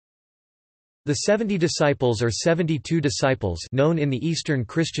The 70 disciples or 72 disciples, known in the Eastern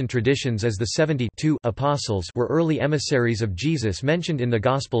Christian traditions as the 72 apostles, were early emissaries of Jesus mentioned in the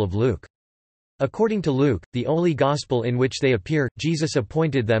Gospel of Luke. According to Luke, the only gospel in which they appear, Jesus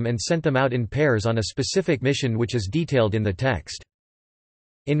appointed them and sent them out in pairs on a specific mission which is detailed in the text.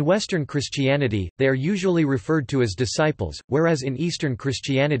 In Western Christianity, they are usually referred to as disciples, whereas in Eastern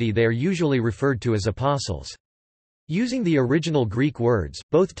Christianity they are usually referred to as apostles. Using the original Greek words,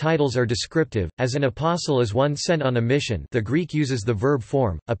 both titles are descriptive, as an apostle is one sent on a mission. The Greek uses the verb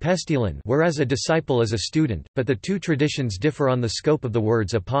form, apostolon, whereas a disciple is a student, but the two traditions differ on the scope of the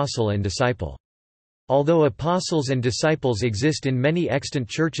words apostle and disciple. Although apostles and disciples exist in many extant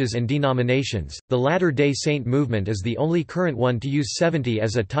churches and denominations, the Latter-day Saint movement is the only current one to use 70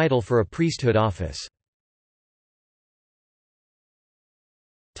 as a title for a priesthood office.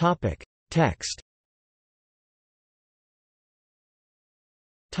 Text.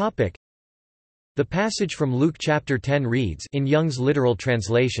 The passage from Luke chapter 10 reads, in Young's literal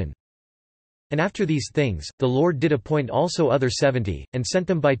translation, "And after these things, the Lord did appoint also other 70, and sent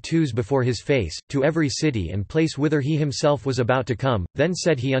them by twos before his face, to every city and place whither he himself was about to come. Then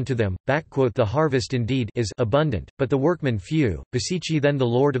said he unto them, The harvest indeed is abundant, but the workmen few. Beseech ye then the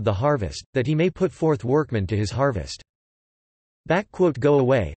Lord of the harvest, that he may put forth workmen to his harvest. Go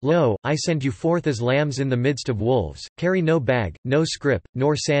away, lo, I send you forth as lambs in the midst of wolves. Carry no bag, no scrip,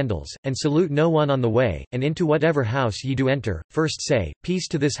 nor sandals, and salute no one on the way, and into whatever house ye do enter, first say, Peace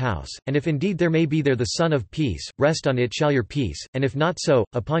to this house, and if indeed there may be there the Son of Peace, rest on it shall your peace, and if not so,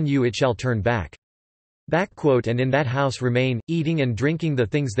 upon you it shall turn back. And in that house remain, eating and drinking the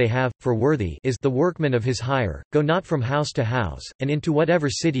things they have, for worthy is the workman of his hire. Go not from house to house, and into whatever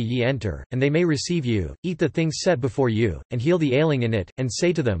city ye enter, and they may receive you. Eat the things set before you, and heal the ailing in it, and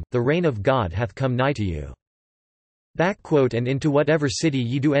say to them, The reign of God hath come nigh to you. And into whatever city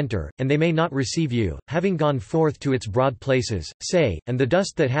ye do enter, and they may not receive you, having gone forth to its broad places, say, And the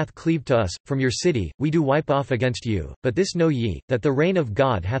dust that hath cleaved to us, from your city, we do wipe off against you. But this know ye, that the reign of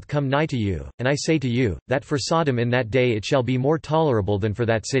God hath come nigh to you. And I say to you, that for Sodom in that day it shall be more tolerable than for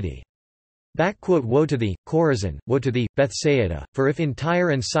that city. Woe to thee, Chorazin, woe to thee, Bethsaida, for if in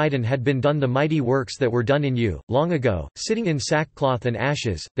Tyre and Sidon had been done the mighty works that were done in you, long ago, sitting in sackcloth and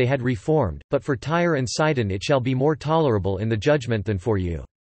ashes, they had reformed, but for Tyre and Sidon it shall be more tolerable in the judgment than for you.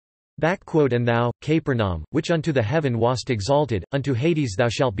 And thou, Capernaum, which unto the heaven wast exalted, unto Hades thou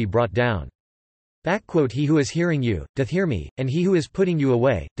shalt be brought down. He who is hearing you, doth hear me, and he who is putting you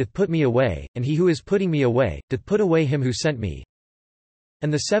away, doth put me away, and he who is putting me away, doth put away him who sent me.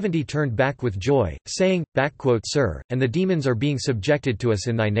 And the 70 turned back with joy, saying, Sir, and the demons are being subjected to us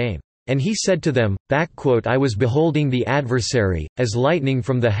in thy name. And he said to them, I was beholding the adversary, as lightning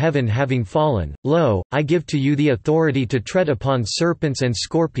from the heaven having fallen. Lo, I give to you the authority to tread upon serpents and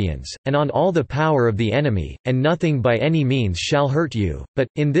scorpions, and on all the power of the enemy, and nothing by any means shall hurt you. But,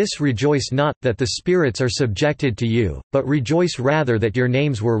 in this rejoice not, that the spirits are subjected to you, but rejoice rather that your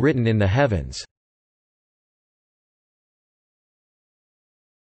names were written in the heavens.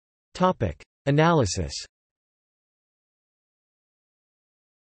 Analysis.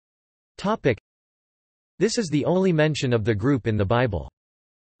 This is the only mention of the group in the Bible.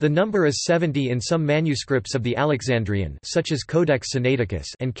 The number is 70 in some manuscripts of the Alexandrian, such as Codex Sinaiticus,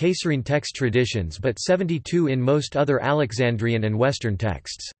 and Caesarean text traditions, but 72 in most other Alexandrian and Western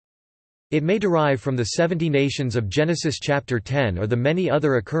texts. It may derive from the 70 nations of Genesis chapter 10 or the many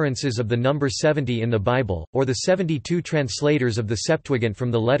other occurrences of the number 70 in the Bible, or the 72 translators of the Septuagint from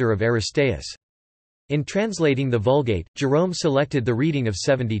the letter of Aristeas. In translating the Vulgate, Jerome selected the reading of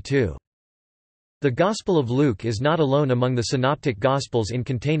 72. The Gospel of Luke is not alone among the Synoptic Gospels in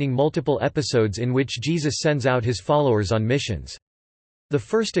containing multiple episodes in which Jesus sends out his followers on missions. The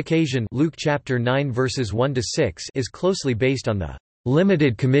first occasion, Luke chapter 9 verses 1-6, is closely based on the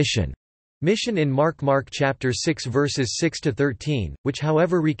limited commission mission in Mark chapter 6 verses 6-13, which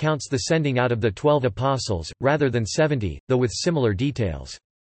however recounts the sending out of the 12 apostles, rather than 70, though with similar details.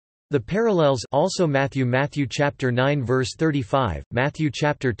 The parallels also Matthew chapter 9 verse 35, Matthew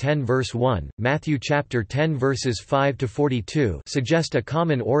chapter 10 verse 1, Matthew chapter 10 verses 5-42 suggest a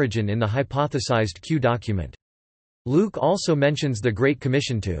common origin in the hypothesized Q document. Luke also mentions the Great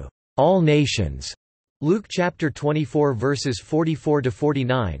Commission to all nations. Luke chapter 24 verses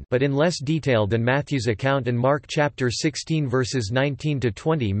 44-49, but in less detail than Matthew's account, and Mark chapter 16 verses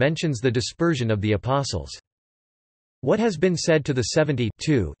 19-20 mentions the dispersion of the apostles. What has been said to the 70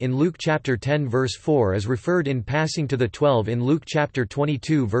 in Luke chapter 10 verse 4 is referred in passing to the 12 in Luke chapter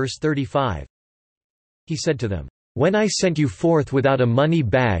 22 verse 35. He said to them, "When I sent you forth without a money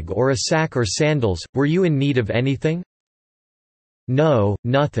bag or a sack or sandals, were you in need of anything? No,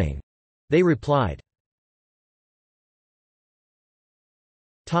 nothing. They replied.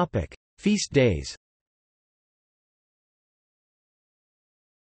 Feast days.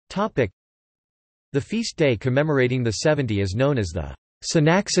 The feast day commemorating the 70 is known as the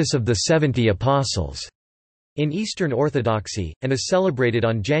Synaxis of the 70 Apostles in Eastern Orthodoxy, and is celebrated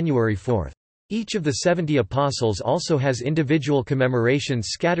on January 4. Each of the 70 apostles also has individual commemorations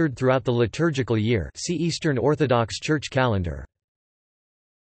scattered throughout the liturgical year. See Eastern Orthodox Church calendar.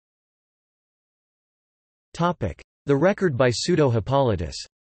 The record by Pseudo-Hippolytus.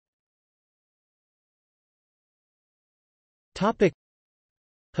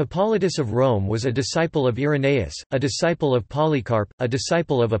 Hippolytus of Rome was a disciple of Irenaeus, a disciple of Polycarp, a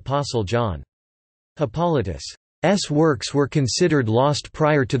disciple of Apostle John. Hippolytus' works were considered lost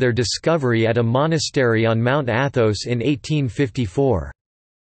prior to their discovery at a monastery on Mount Athos in 1854.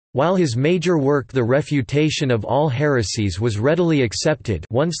 While his major work The Refutation of All Heresies was readily accepted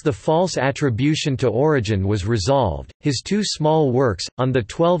once the false attribution to Origen was resolved, his two small works, on the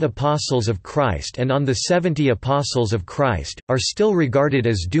 12 Apostles of Christ and on the 70 Apostles of Christ, are still regarded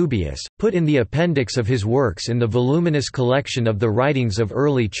as dubious, put in the appendix of his works in the voluminous collection of the writings of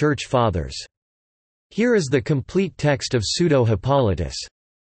early Church Fathers. Here is the complete text of Pseudo-Hippolytus'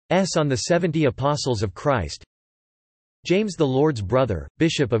 on the 70 Apostles of Christ. James the Lord's brother,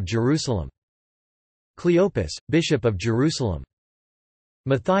 Bishop of Jerusalem. Cleopas, Bishop of Jerusalem.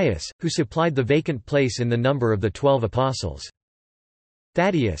 Matthias, who supplied the vacant place in the number of the 12 Apostles.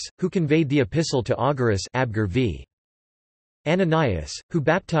 Thaddeus, who conveyed the epistle to Auguras Abgar v. Ananias, who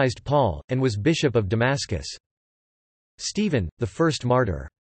baptized Paul, and was Bishop of Damascus. Stephen, the first martyr.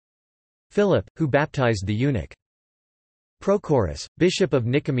 Philip, who baptized the eunuch. Prochorus, Bishop of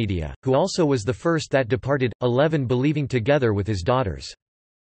Nicomedia, who also was the first that departed, 11 believing together with his daughters.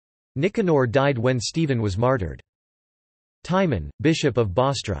 Nicanor died when Stephen was martyred. Timon, Bishop of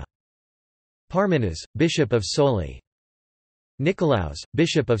Bostra. Parmenas, Bishop of Soli. Nicolaus,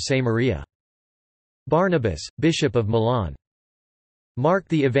 Bishop of Samaria. Barnabas, Bishop of Milan. Mark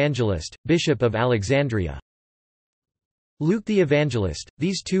the Evangelist, Bishop of Alexandria. Luke the Evangelist.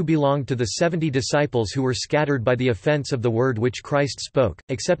 These two belonged to the 70 disciples who were scattered by the offense of the word which Christ spoke,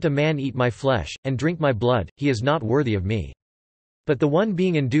 "Except a man eat my flesh, and drink my blood, he is not worthy of me." But the one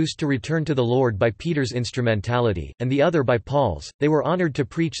being induced to return to the Lord by Peter's instrumentality, and the other by Paul's, they were honored to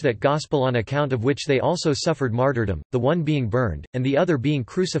preach that gospel, on account of which they also suffered martyrdom, the one being burned, and the other being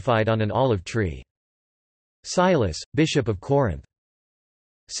crucified on an olive tree. Silas, Bishop of Corinth.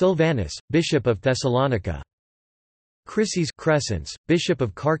 Silvanus, Bishop of Thessalonica. Chryses Crescens, Bishop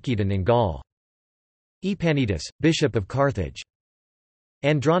of Carchedon in Gaul. Epanetus, Bishop of Carthage.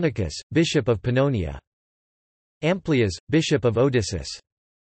 Andronicus, Bishop of Pannonia. Amplias, Bishop of Odyssus.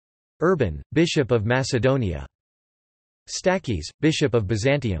 Urban, Bishop of Macedonia. Stachys, Bishop of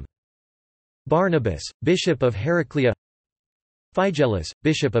Byzantium. Barnabas, Bishop of Heraclea. Phygellus,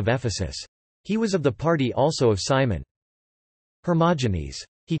 Bishop of Ephesus. He was of the party also of Simon. Hermogenes.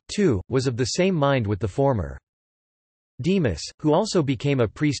 He, too, was of the same mind with the former. Demas, who also became a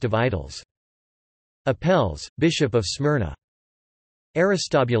priest of idols. Apelles, Bishop of Smyrna.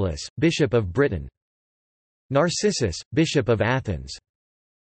 Aristobulus, Bishop of Britain. Narcissus, Bishop of Athens.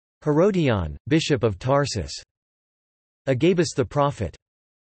 Herodion, Bishop of Tarsus. Agabus the prophet.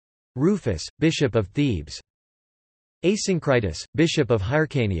 Rufus, Bishop of Thebes. Asyncritus, Bishop of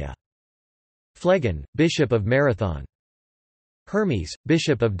Hyrcania. Phlegon, Bishop of Marathon. Hermes,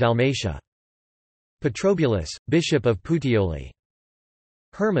 Bishop of Dalmatia. Petrobulus, Bishop of Puteoli.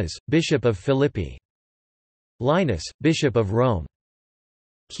 Hermas, Bishop of Philippi. Linus, Bishop of Rome.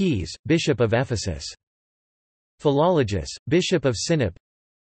 Keys, Bishop of Ephesus. Philologus, Bishop of Sinop.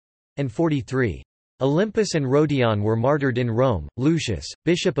 And 43. Olympus and Rhodion were martyred in Rome. Lucius,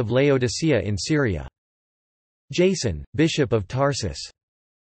 Bishop of Laodicea in Syria. Jason, Bishop of Tarsus.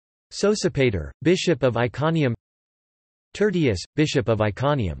 Sosipater, Bishop of Iconium. Tertius, Bishop of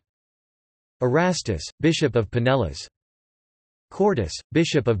Iconium. Erastus, Bishop of Pinellas. Quartus,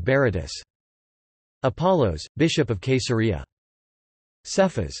 Bishop of Berytus. Apollos, Bishop of Caesarea.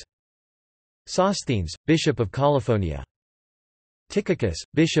 Cephas. Sosthenes, Bishop of Colophonia. Tychicus,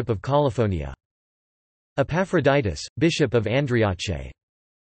 Bishop of Colophonia. Epaphroditus, Bishop of Andriache.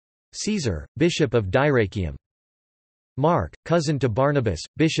 Caesar, Bishop of Dyrrachium. Mark, cousin to Barnabas,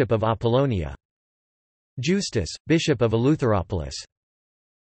 Bishop of Apollonia. Justus, Bishop of Eleutheropolis.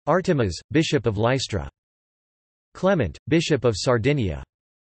 Artemas, Bishop of Lystra. Clement, Bishop of Sardinia.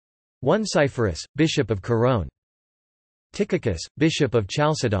 Onesiphorus, Bishop of Corone. Tychicus, Bishop of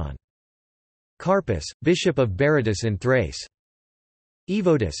Chalcedon. Carpus, Bishop of Berytus in Thrace.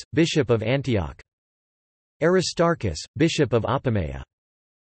 Evotus, Bishop of Antioch. Aristarchus, Bishop of Apamea.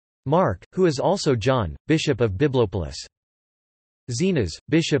 Mark, who is also John, bishop of Biblopolis. Zenas,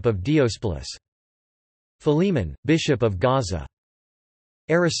 bishop of Diospolis. Philemon, bishop of Gaza.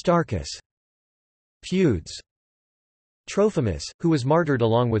 Aristarchus. Feuds. Trophimus, who was martyred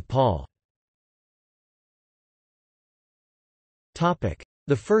along with Paul.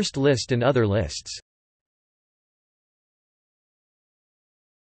 The first list and other lists.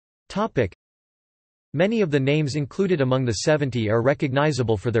 Many of the names included among the 70 are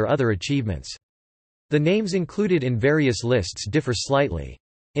recognizable for their other achievements. The names included in various lists differ slightly.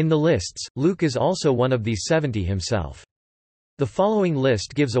 In the lists, Luke is also one of these 70 himself. The following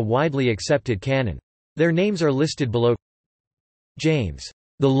list gives a widely accepted canon. Their names are listed below. James,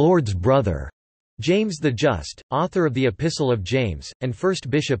 the Lord's brother. James the Just, author of the Epistle of James, and first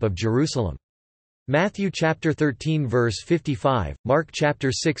bishop of Jerusalem. Matthew chapter 13 verse 55, Mark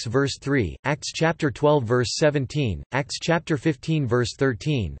chapter 6 verse 3, Acts chapter 12 verse 17, Acts chapter 15 verse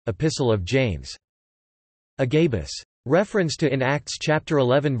 13, Epistle of James. Agabus. Reference to in Acts chapter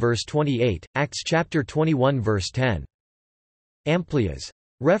 11 verse 28, Acts chapter 21 verse 10. Amplias.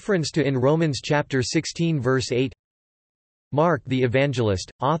 Reference to in Romans chapter 16 verse 8. Mark the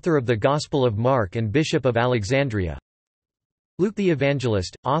Evangelist, author of the Gospel of Mark and bishop of Alexandria. Luke the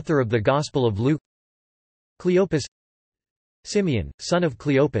Evangelist, author of the Gospel of Luke. Cleopas. Simeon, son of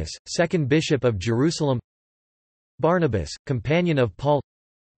Cleopas, second bishop of Jerusalem. Barnabas, companion of Paul.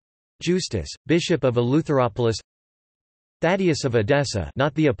 Justus, bishop of Eleutheropolis. Thaddeus of Edessa,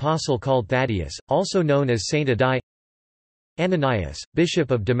 not the apostle called Thaddeus, also known as Saint Addai. Ananias,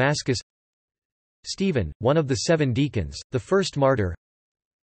 bishop of Damascus. Stephen, one of the 7 deacons, the first martyr.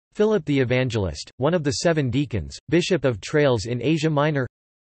 Philip the Evangelist, one of the 7 deacons, bishop of Trailes in Asia Minor.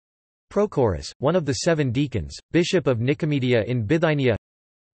 Prochorus, one of the 7 deacons, bishop of Nicomedia in Bithynia.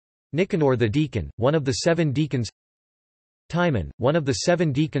 Nicanor the deacon, one of the 7 deacons. Timon, one of the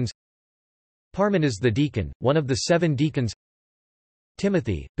 7 deacons. Parmenas the deacon, one of the 7 deacons.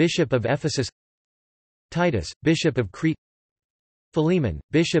 Timothy, bishop of Ephesus. Titus, bishop of Crete. Philemon,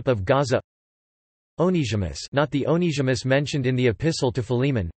 bishop of Gaza. Onesimus, not the Onesimus mentioned in the Epistle to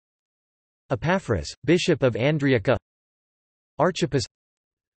Philemon. Epaphras, bishop of Andriaca. Archippus.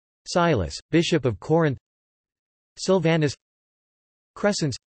 Silas, bishop of Corinth. Silvanus.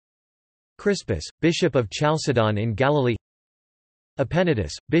 Crescens. Crispus, bishop of Chalcedon in Galilee.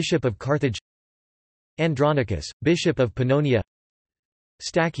 Epenetus, bishop of Carthage. Andronicus, bishop of Pannonia.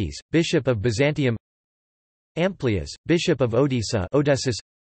 Stachys, bishop of Byzantium. Amplias, bishop of Odessus.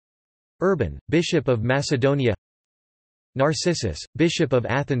 Urban, bishop of Macedonia. Narcissus, bishop of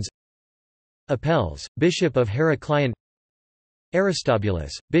Athens. Apelles, bishop of Heraclion.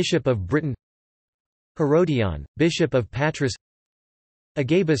 Aristobulus, bishop of Britain. Herodion, bishop of Patras.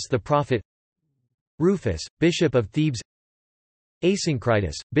 Agabus the prophet. Rufus, bishop of Thebes.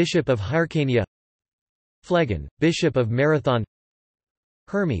 Asyncritus, bishop of Hyrcania. Phlegon, bishop of Marathon.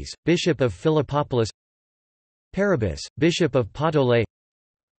 Hermes, bishop of Philippopolis. Parabus, bishop of Patole.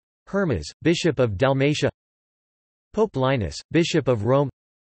 Hermas, bishop of Dalmatia. Pope Linus, bishop of Rome.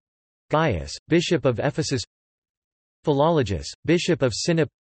 Gaius, bishop of Ephesus. Philologus, bishop of Sinop.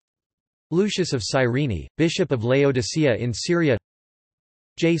 Lucius of Cyrene, bishop of Laodicea in Syria.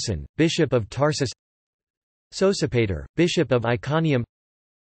 Jason, bishop of Tarsus. Sosipater, bishop of Iconium.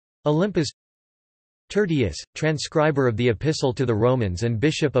 Olympus. Tertius, transcriber of the Epistle to the Romans and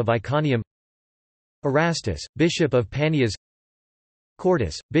bishop of Iconium. Erastus, bishop of Panias.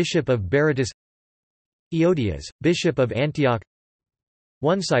 Quartus, bishop of Berytus. Eodias, bishop of Antioch.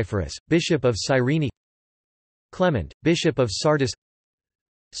 Onesiphorus, bishop of Cyrene. Clement, bishop of Sardis.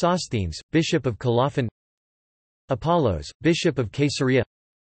 Sosthenes, bishop of Colophon. Apollos, bishop of Caesarea.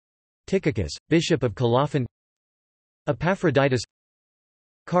 Tychicus, bishop of Colophon. Epaphroditus.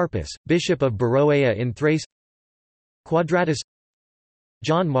 Carpus, bishop of Beroea in Thrace. Quadratus.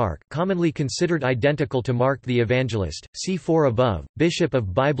 John Mark, commonly considered identical to Mark the Evangelist, see 4 above, bishop of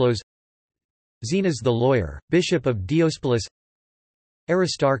Byblos. Zenas the lawyer, bishop of Diospolis.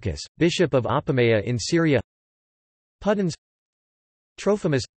 Aristarchus, bishop of Apamea in Syria. Pudens.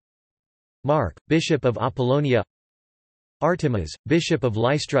 Trophimus. Mark, bishop of Apollonia. Artemas, bishop of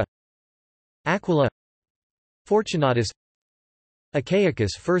Lystra. Aquila. Fortunatus.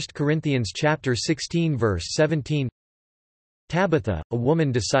 Achaicus, 1 Corinthians chapter 16 verse 17. Tabitha, a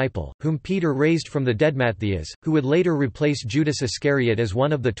woman disciple, whom Peter raised from the dead. Matthias, who would later replace Judas Iscariot as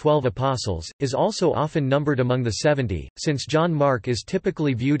one of the 12 apostles, is also often numbered among the 70, since John Mark is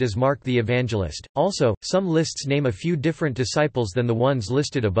typically viewed as Mark the Evangelist. Also, some lists name a few different disciples than the ones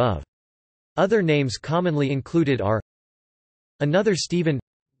listed above. Other names commonly included are another Stephen,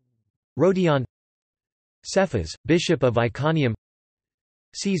 Rodion, Cephas, bishop of Iconium,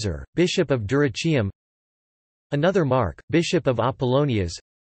 Caesar, bishop of Dyrrhachium. Another Mark, bishop of Apollonias.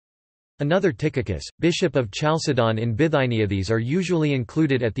 Another Tychicus, bishop of Chalcedon in Bithynia. These are usually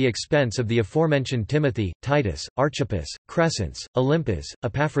included at the expense of the aforementioned Timothy, Titus, Archippus, Crescens, Olympus,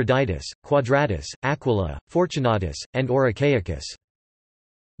 Epaphroditus, Quadratus, Aquila, Fortunatus, and Achaicus.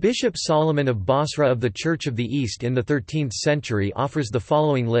 Bishop Solomon of Basra of the Church of the East in the 13th century offers the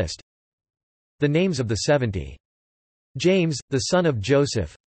following list. The names of the 70. James, the son of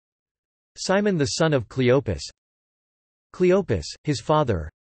Joseph. Simon the son of Cleopas. Cleopas, his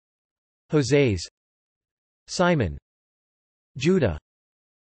father. Hoseas. Simon. Judah.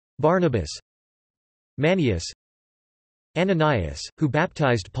 Barnabas. Manius. Ananias, who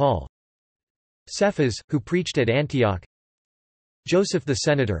baptized Paul. Cephas, who preached at Antioch. Joseph the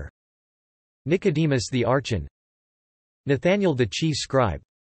senator. Nicodemus the archon. Nathanael the chief scribe.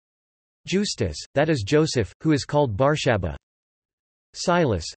 Justus, that is Joseph, who is called Barshabba.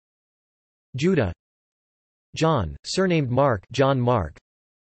 Silas. Judah. John, surnamed Mark, John Mark.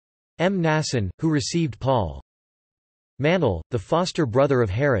 Mnason, who received Paul. Manel, the foster brother of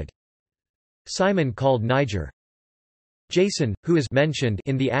Herod. Simon called Niger. Jason, who is mentioned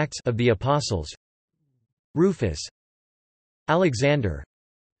in the Acts of the Apostles. Rufus. Alexander.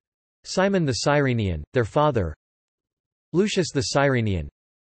 Simon the Cyrenian, their father. Lucius the Cyrenian.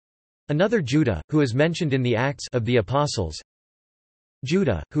 Another Judah, who is mentioned in the Acts of the Apostles.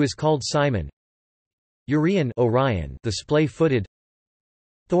 Judah, who is called Simon. Urian, Orion, the splay-footed.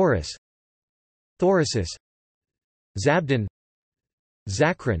 Thoris. Thorasus. Zabdon.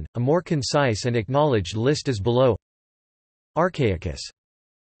 Zachron. A more concise and acknowledged list is below. Archaicus.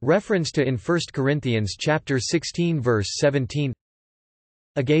 Reference to in 1 Corinthians chapter 16 verse 17.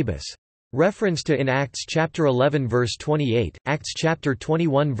 Agabus. Reference to in Acts chapter 11 verse 28, Acts chapter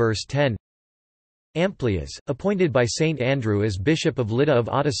 21 verse 10. Amplias, appointed by Saint Andrew as bishop of Lydda of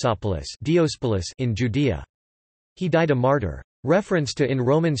Autosopolis in Judea. He died a martyr. Reference to in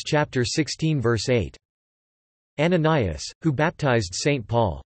Romans chapter 16 verse 8. Ananias, who baptized Saint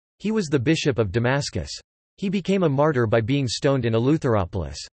Paul. He was the bishop of Damascus. He became a martyr by being stoned in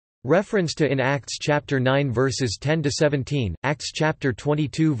Eleutheropolis. Reference to in Acts chapter 9 verses 10 to 17, Acts chapter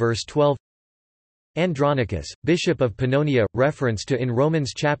 22 verse 12. Andronicus, bishop of Pannonia. Reference to in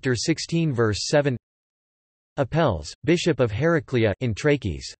Romans chapter 16 verse 7. Apelles, bishop of Heraclea in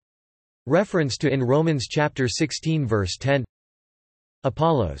Trachis. Reference to in Romans chapter 16 verse 10.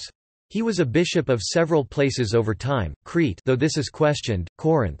 Apollos. He was a bishop of several places over time, Crete though this is questioned,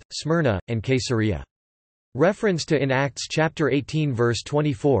 Corinth, Smyrna, and Caesarea. Reference to in Acts chapter 18 verse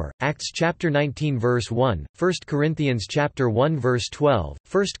 24, Acts chapter 19 verse 1, 1 Corinthians chapter 1 verse 12,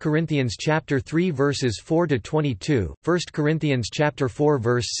 1 Corinthians chapter 3 verses 4 to 22, 1 Corinthians chapter 4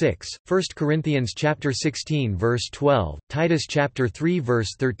 verse 6, 1 Corinthians chapter 16 verse 12, Titus chapter 3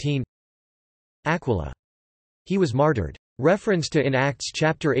 verse 13. Aquila. He was martyred. Reference to in Acts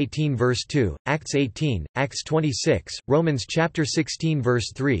chapter 18 verse 2, Acts 18, Acts 26, Romans chapter 16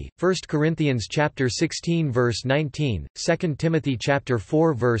 verse 3, 1 Corinthians chapter 16 verse 19, 2 Timothy chapter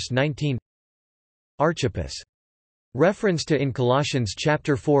 4 verse 19. Archippus. Reference to in Colossians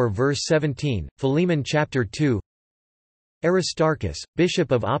chapter 4 verse 17, Philemon chapter 2. Aristarchus,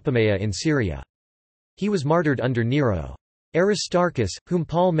 bishop of Apamea in Syria. He was martyred under Nero. Aristarchus, whom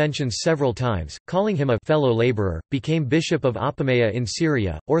Paul mentions several times, calling him a fellow laborer, became bishop of Apamea in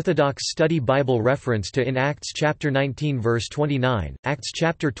Syria. Orthodox Study Bible. Reference to in Acts chapter 19 verse 29, Acts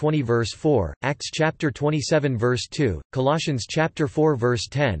chapter 20 verse 4, Acts chapter 27 verse 2, Colossians chapter 4 verse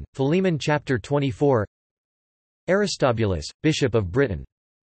 10, Philemon chapter 24. Aristobulus, bishop of Britain.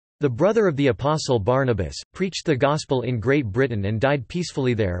 The brother of the apostle Barnabas, preached the gospel in Great Britain and died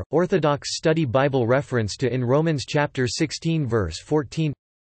peacefully there. Orthodox Study Bible. Reference to in Romans chapter 16 verse 14.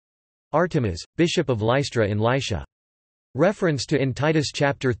 Artemas, bishop of Lystra in Lycia. Reference to in Titus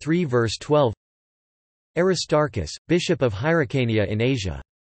chapter 3 verse 12. Aristarchus, bishop of Hyrcania in Asia.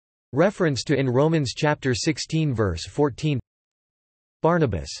 Reference to in Romans chapter 16 verse 14.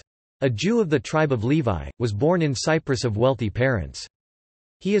 Barnabas, a Jew of the tribe of Levi, was born in Cyprus of wealthy parents.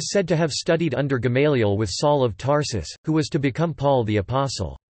 He is said to have studied under Gamaliel with Saul of Tarsus, who was to become Paul the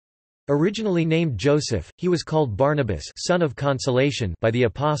Apostle. Originally named Joseph, he was called Barnabas, son of consolation, by the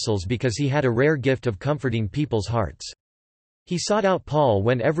apostles because he had a rare gift of comforting people's hearts. He sought out Paul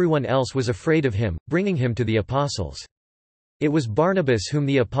when everyone else was afraid of him, bringing him to the apostles. It was Barnabas whom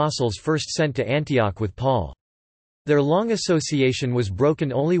the apostles first sent to Antioch with Paul. Their long association was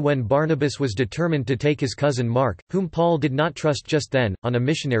broken only when Barnabas was determined to take his cousin Mark, whom Paul did not trust just then, on a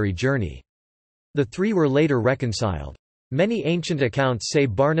missionary journey. The three were later reconciled. Many ancient accounts say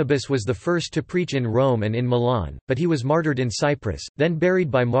Barnabas was the first to preach in Rome and in Milan, but he was martyred in Cyprus, then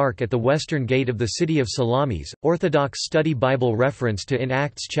buried by Mark at the western gate of the city of Salamis. Orthodox Study Bible reference to in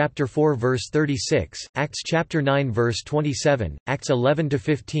Acts chapter 4 verse 36, Acts chapter 9 verse 27, Acts 11 to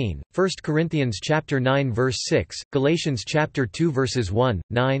 15, 1 Corinthians chapter 9 verse 6, Galatians chapter 2 verses 1,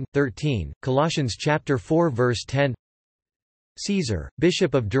 9, 13, Colossians chapter 4 verse 10. Caesar,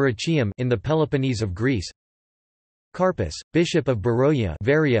 bishop of Dyrrhachium in the Peloponnese of Greece. Carpus, bishop of Beroia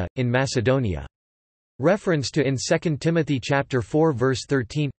Varia, in Macedonia. Reference to in 2 Timothy chapter 4 verse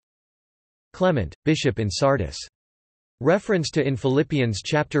 13. Clement, bishop in Sardis. Reference to in Philippians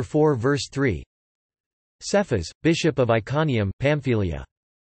chapter 4 verse 3. Cephas, bishop of Iconium Pamphylia.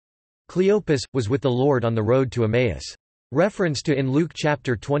 Cleopas, was with the Lord on the road to Emmaus. Reference to in Luke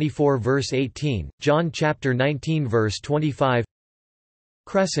chapter 24 verse 18, John chapter 19 verse 25.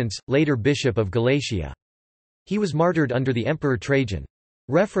 Crescens, later bishop of Galatia. He was martyred under the Emperor Trajan.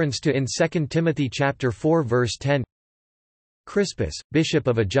 Reference to in 2 Timothy chapter 4 verse 10. Crispus, bishop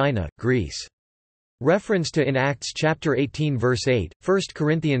of Aegina, Greece. Reference to in Acts chapter 18 verse 8, 1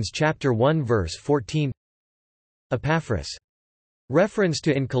 Corinthians chapter 1 verse 14. Epaphras. Reference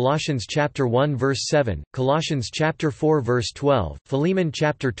to in Colossians chapter 1 verse 7, Colossians chapter 4 verse 12, Philemon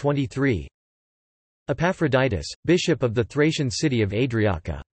chapter 23. Epaphroditus, bishop of the Thracian city of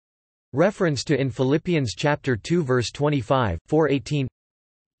Adriaca. Reference to in Philippians chapter 2 verse 25, 4:18.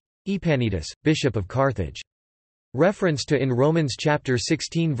 Epanetus, bishop of Carthage. Reference to in Romans chapter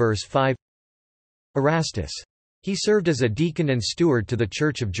 16 verse 5. Erastus. He served as a deacon and steward to the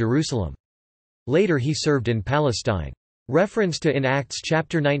Church of Jerusalem. Later he served in Palestine. Reference to in Acts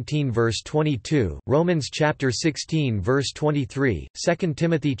chapter 19 verse 22, Romans chapter 16 verse 23, 2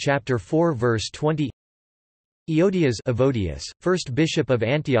 Timothy chapter 4 verse 20. Evodius, first bishop of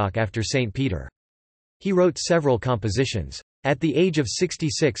Antioch after St. Peter. He wrote several compositions. At the age of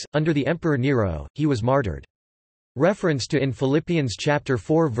 66, under the Emperor Nero, he was martyred. Reference to in Philippians chapter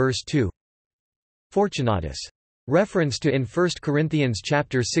 4 verse 2. Fortunatus. Reference to in 1 Corinthians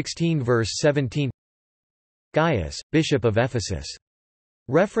chapter 16 verse 17. Gaius, bishop of Ephesus.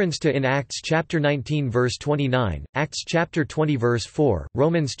 Reference to in Acts chapter 19 verse 29, Acts chapter 20 verse 4,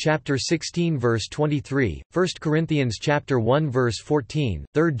 Romans chapter 16 verse 23, 1 Corinthians chapter 1 verse 14,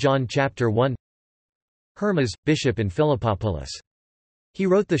 3 John chapter 1. Hermas, bishop in Philippopolis. He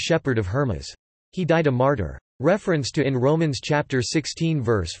wrote The Shepherd of Hermas. He died a martyr. Reference to in Romans chapter 16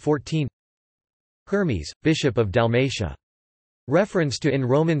 verse 14. Hermes, bishop of Dalmatia. Reference to in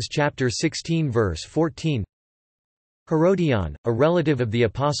Romans chapter 16 verse 14. Herodion, a relative of the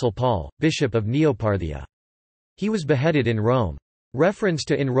Apostle Paul, bishop of Neoparthia. He was beheaded in Rome. Reference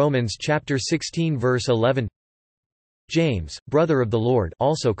to in Romans chapter 16 verse 11. James, brother of the Lord,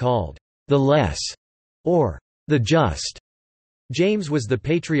 also called the Less or the Just. James was the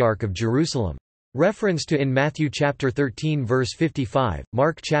patriarch of Jerusalem. Reference to in Matthew chapter 13 verse 55,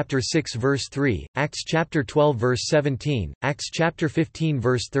 Mark chapter 6 verse 3, Acts chapter 12 verse 17, Acts chapter 15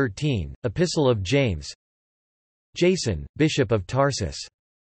 verse 13, Epistle of James. Jason, bishop of Tarsus.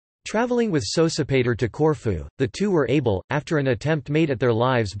 Traveling with Sosipater to Corfu, the two were able, after an attempt made at their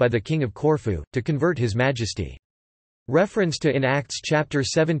lives by the king of Corfu, to convert his majesty. Reference to in Acts chapter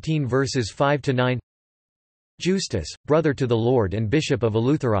 17 verses 5 to 9. Justus, brother to the Lord and bishop of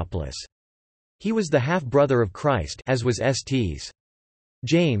Eleutheropolis. He was the half-brother of Christ, as was Sts.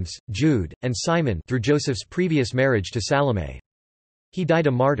 James, Jude, and Simon through Joseph's previous marriage to Salome. He died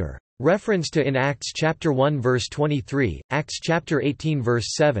a martyr. Reference to in Acts chapter 1 verse 23, Acts chapter 18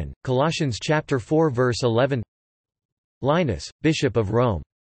 verse 7, Colossians chapter 4 verse 11. Linus, bishop of Rome.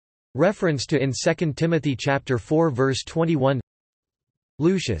 Reference to in 2 Timothy chapter 4 verse 21.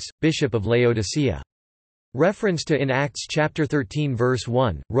 Lucius, bishop of Laodicea. Reference to in Acts chapter 13 verse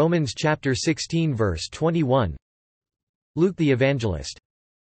 1, Romans chapter 16 verse 21. Luke the Evangelist.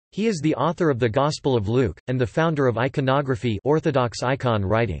 He is the author of the Gospel of Luke, and the founder of iconography, Orthodox icon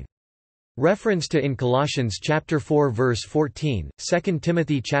writing. Reference to in Colossians chapter 4 verse 14, 2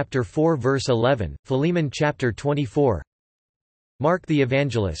 Timothy chapter 4 verse 11, Philemon chapter 24. Mark the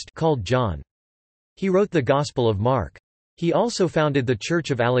Evangelist, called John. He wrote the Gospel of Mark. He also founded the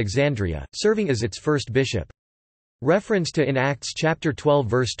Church of Alexandria, serving as its first bishop. Reference to in Acts chapter 12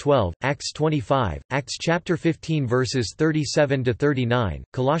 verse 12, Acts 25, Acts chapter 15 verses 37 to 39,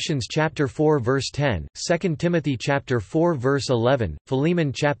 Colossians chapter 4 verse 10, 2 Timothy chapter 4 verse 11,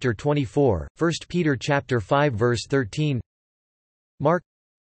 Philemon chapter 24, 1 Peter chapter 5 verse 13. Mark.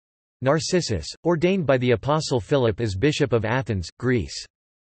 Narcissus, ordained by the apostle Philip as bishop of Athens, Greece.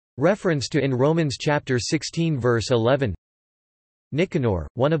 Reference to in Romans chapter 16 verse 11. Nicanor,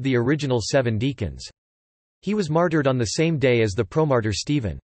 one of the original 7 deacons. He was martyred on the same day as the promartyr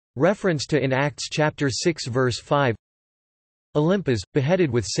Stephen. Reference to in Acts chapter 6 verse 5. Olympus, beheaded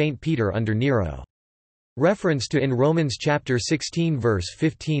with Saint Peter under Nero. Reference to in Romans chapter 16 verse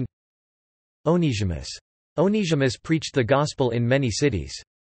 15. Onesimus. Onesimus preached the gospel in many cities.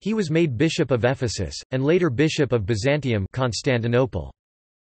 He was made bishop of Ephesus, and later bishop of Byzantium, Constantinople.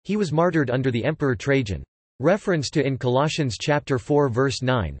 He was martyred under the Emperor Trajan. Reference to in Colossians chapter 4 verse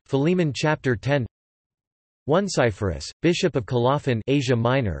 9, Philemon chapter 10. Onesiphorus, bishop of Colophon, Asia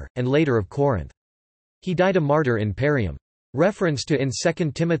Minor, and later of Corinth. He died a martyr in Parium. Reference to in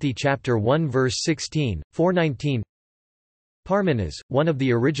 2 Timothy chapter 1 verse 16, 4:19. Parmenas, one of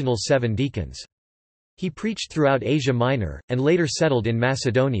the original 7 deacons. He preached throughout Asia Minor, and later settled in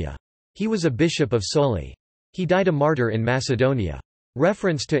Macedonia. He was a bishop of Soli. He died a martyr in Macedonia.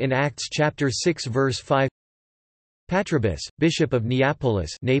 Reference to in Acts chapter 6 verse 5. Patrobas, bishop of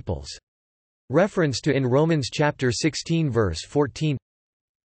Neapolis, Naples. Reference to in Romans chapter 16 verse 14.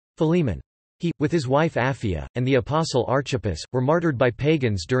 Philemon. He, with his wife Apphia, and the apostle Archippus, were martyred by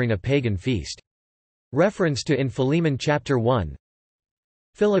pagans during a pagan feast. Reference to in Philemon chapter 1.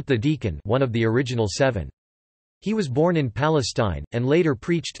 Philip the deacon, one of the original 7. He was born in Palestine, and later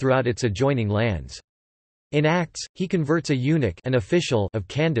preached throughout its adjoining lands. In Acts, he converts a eunuch, an official of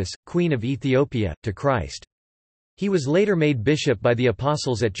Candace, queen of Ethiopia, to Christ. He was later made bishop by the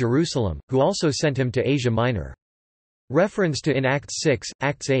apostles at Jerusalem, who also sent him to Asia Minor. Reference to in Acts 6,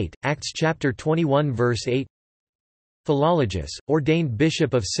 Acts 8, Acts chapter 21 verse 8. Philologus, ordained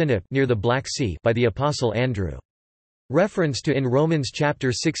bishop of Sinop near the Black Sea by the apostle Andrew. Reference to in Romans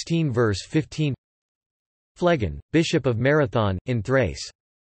chapter 16 verse 15. Phlegon, bishop of Marathon, in Thrace.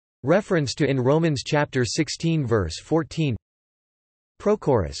 Reference to in Romans chapter 16 verse 14.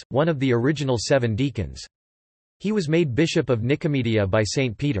 Prochorus, one of the original 7 deacons. He was made bishop of Nicomedia by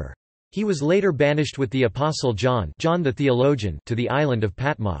Saint Peter. He was later banished with the apostle John the theologian to the island of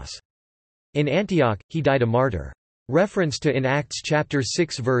Patmos. In Antioch, he died a martyr. Reference to in Acts chapter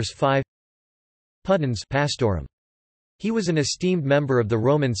 6 verse 5. Pudens pastorum. He was an esteemed member of the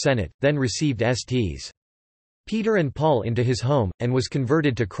Roman Senate, then received Sts. Peter and Paul into his home, and was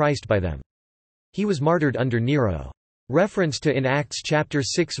converted to Christ by them. He was martyred under Nero. Reference to in Acts chapter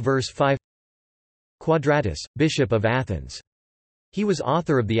 6 verse 5. Quadratus, bishop of Athens. He was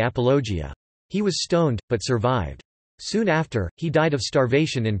author of the Apologia. He was stoned, but survived. Soon after, he died of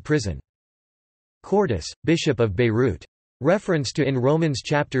starvation in prison. Quartus, bishop of Beirut. Reference to in Romans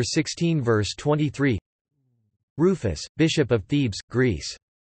chapter 16 verse 23. Rufus, bishop of Thebes, Greece.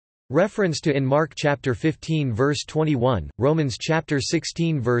 Reference to in Mark chapter 15 verse 21, Romans chapter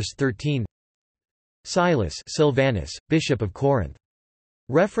 16 verse 13. Silas, Silvanus, bishop of Corinth.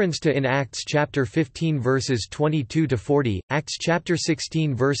 Reference to in Acts chapter 15 verses 22 to 40, Acts chapter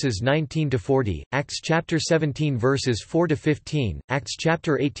 16 verses 19 to 40, Acts chapter 17 verses 4 to 15, Acts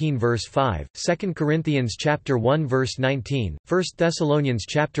chapter 18 verse 5, 2 Corinthians chapter 1 verse 19, 1 Thessalonians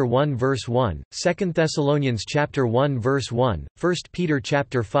chapter 1 verse 1, 2 Thessalonians chapter 1 verse 1, 1 Peter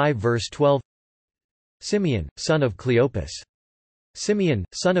chapter 5 verse 12. Simeon, son of Cleopas. Simeon,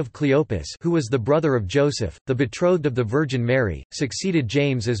 son of Cleopas, who was the brother of Joseph, the betrothed of the Virgin Mary, succeeded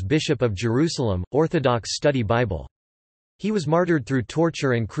James as Bishop of Jerusalem, Orthodox Study Bible. He was martyred through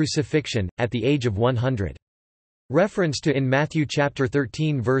torture and crucifixion, at the age of 100. Reference to in Matthew chapter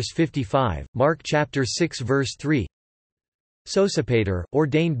 13 verse 55, Mark chapter 6 verse 3. Sosipater,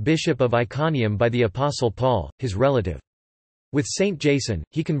 ordained Bishop of Iconium by the Apostle Paul, his relative. With Saint Jason,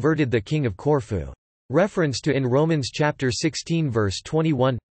 he converted the king of Corfu. Reference to in Romans chapter 16 verse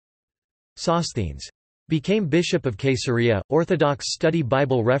 21. Sosthenes. Became bishop of Caesarea, Orthodox Study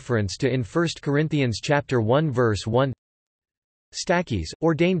Bible. Reference to in 1 Corinthians chapter 1 verse 1. Stachys,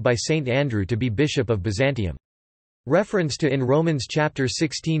 ordained by Saint Andrew to be bishop of Byzantium. Reference to in Romans chapter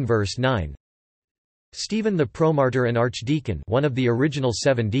 16 verse 9. Stephen the promartyr and archdeacon, one of the original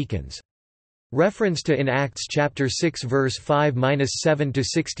 7 deacons. Reference to in Acts chapter 6 verse 5-7 to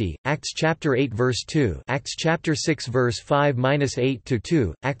 60, Acts chapter 8 verse 2, Acts chapter 6 verse 5-8 to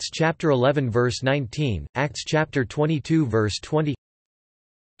 2, Acts chapter 11 verse 19, Acts chapter 22 verse 20.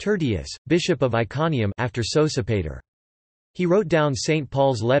 Tertius, bishop of Iconium after Sosipater. He wrote down St.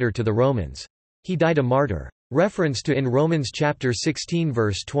 Paul's letter to the Romans. He died a martyr. Reference to in Romans chapter 16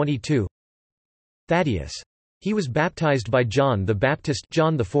 verse 22. Thaddeus. He was baptized by John the Baptist,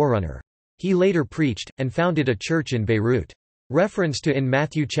 John the Forerunner. He later preached, and founded a church in Beirut. Reference to in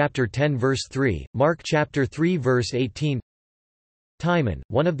Matthew chapter 10 verse 3, Mark chapter 3 verse 18. Timon,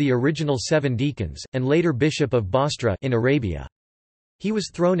 one of the original 7 deacons, and later bishop of Bostra in Arabia. He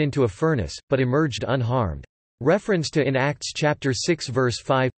was thrown into a furnace, but emerged unharmed. Reference to in Acts chapter 6 verse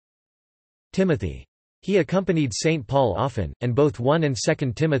 5. Timothy. He accompanied St. Paul often, and both 1 and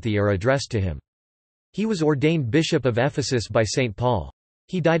 2 Timothy are addressed to him. He was ordained bishop of Ephesus by St. Paul.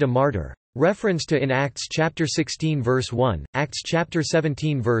 He died a martyr. Reference to in Acts chapter 16 verse 1, Acts chapter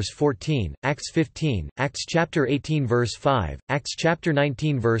 17 verse 14, Acts 15, Acts chapter 18 verse 5, Acts chapter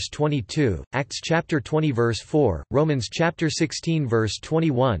 19 verse 22, Acts chapter 20 verse 4, Romans chapter 16 verse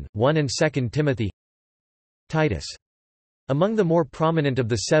 21, 1 and 2 Timothy. Titus. Among the more prominent of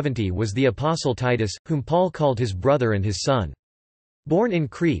the 70 was the apostle Titus, whom Paul called his brother and his son. Born in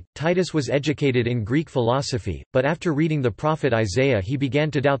Crete, Titus was educated in Greek philosophy, but after reading the prophet Isaiah he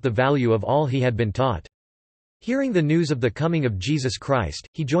began to doubt the value of all he had been taught. Hearing the news of the coming of Jesus Christ,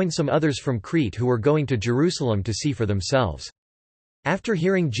 he joined some others from Crete who were going to Jerusalem to see for themselves. After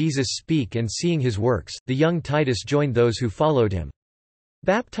hearing Jesus speak and seeing his works, the young Titus joined those who followed him.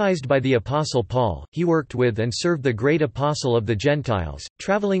 Baptized by the Apostle Paul, he worked with and served the great apostle of the Gentiles,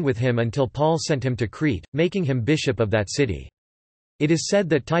 traveling with him until Paul sent him to Crete, making him bishop of that city. It is said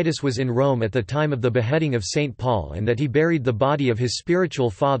that Titus was in Rome at the time of the beheading of St. Paul and that he buried the body of his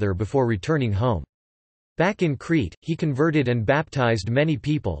spiritual father before returning home. Back in Crete, he converted and baptized many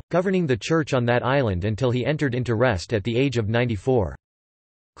people, governing the church on that island until he entered into rest at the age of 94.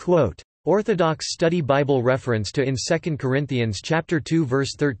 Quote, Orthodox Study Bible reference to in 2 Corinthians chapter 2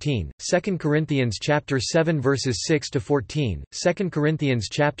 verse 13, 2 Corinthians chapter 7 verses 6 to 14, 2 Corinthians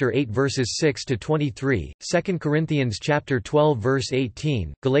chapter 8 verses 6 to 23, 2 Corinthians chapter 12 verse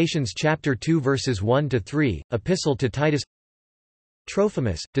 18, Galatians chapter 2 verses 1 to 3, Epistle to Titus.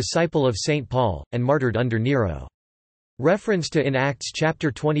 Trophimus, disciple of St. Paul, and martyred under Nero. Reference to in Acts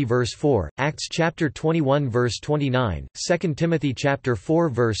chapter 20 verse 4, Acts chapter 21 verse 29, 2 Timothy chapter 4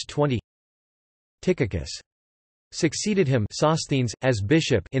 verse 20. Tychicus succeeded him Sosthenes, as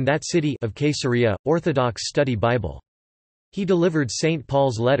bishop in that city of Caesarea, Orthodox Study Bible. He delivered St.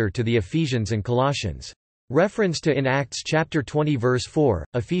 Paul's letter to the Ephesians and Colossians. Reference to in Acts chapter 20 verse 4,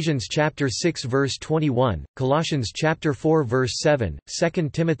 Ephesians chapter 6 verse 21, Colossians chapter 4 verse 7, 2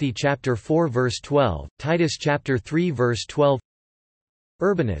 Timothy chapter 4 verse 12, Titus chapter 3 verse 12.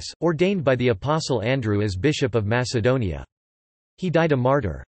 Urbanus, ordained by the apostle Andrew as bishop of Macedonia. He died a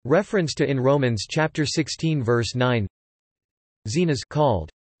martyr. Reference to in Romans chapter 16 verse 9. Zenas,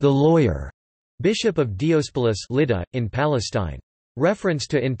 called the lawyer, bishop of Diospolis Lydda, in Palestine. Reference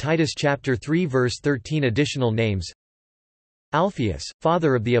to in Titus chapter 3 verse 13. Additional names: Alphaeus,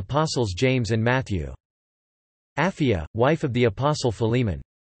 father of the apostles James and Matthew. Apphia, wife of the apostle Philemon.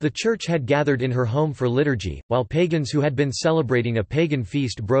 The church had gathered in her home for liturgy, while pagans who had been celebrating a pagan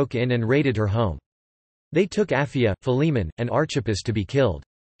feast broke in and raided her home. They took Apphia, Philemon, and Archippus to be killed.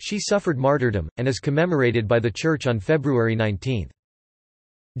 She suffered martyrdom, and is commemorated by the Church on February 19.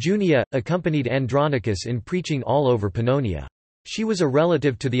 Junia, accompanied Andronicus in preaching all over Pannonia. She was a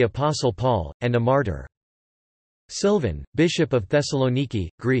relative to the Apostle Paul, and a martyr. Sylvan, bishop of Thessaloniki,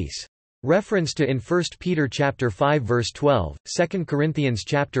 Greece. Reference to in 1 Peter chapter 5 verse 12, 2 Corinthians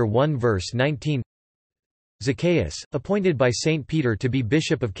chapter 1 verse 19. Zacchaeus, appointed by Saint Peter to be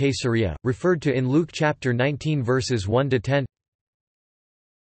bishop of Caesarea, referred to in Luke chapter 19 verses 1 to 10.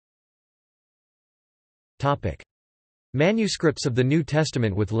 Topic: Manuscripts of the New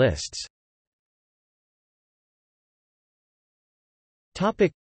Testament with lists.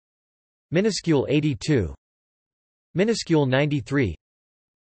 Topic: Minuscule 82, Minuscule 93,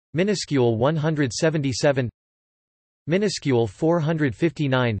 Minuscule 177, Minuscule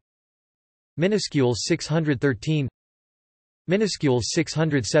 459, Minuscule 613, Minuscule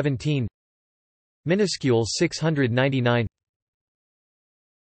 617, Minuscule 699.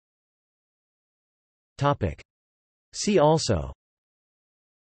 Topic. See also.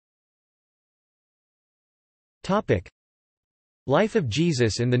 Topic. Life of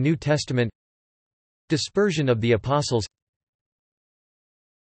Jesus in the New Testament. Dispersion of the Apostles.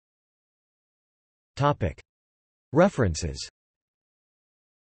 Topic. References.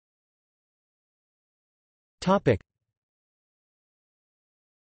 Topic.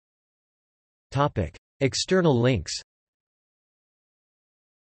 Topic. External links.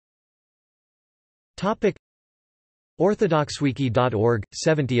 Topic. OrthodoxWiki.org,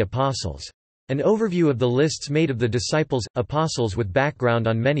 70 Apostles. An overview of the lists made of the disciples, apostles with background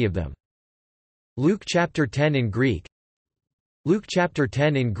on many of them. Luke chapter 10 in Greek. Luke chapter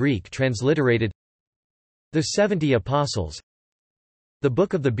 10 in Greek transliterated. The 70 Apostles. The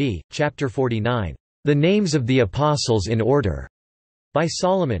Book of the Bee, chapter 49. The Names of the Apostles in Order. By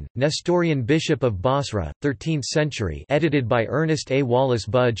Solomon, Nestorian Bishop of Basra, 13th century, edited by Ernest A. Wallace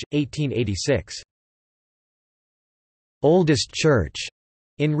Budge, 1886. Oldest Church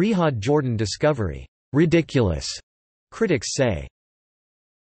in Riyadh, Jordan. Discovery ridiculous, critics say.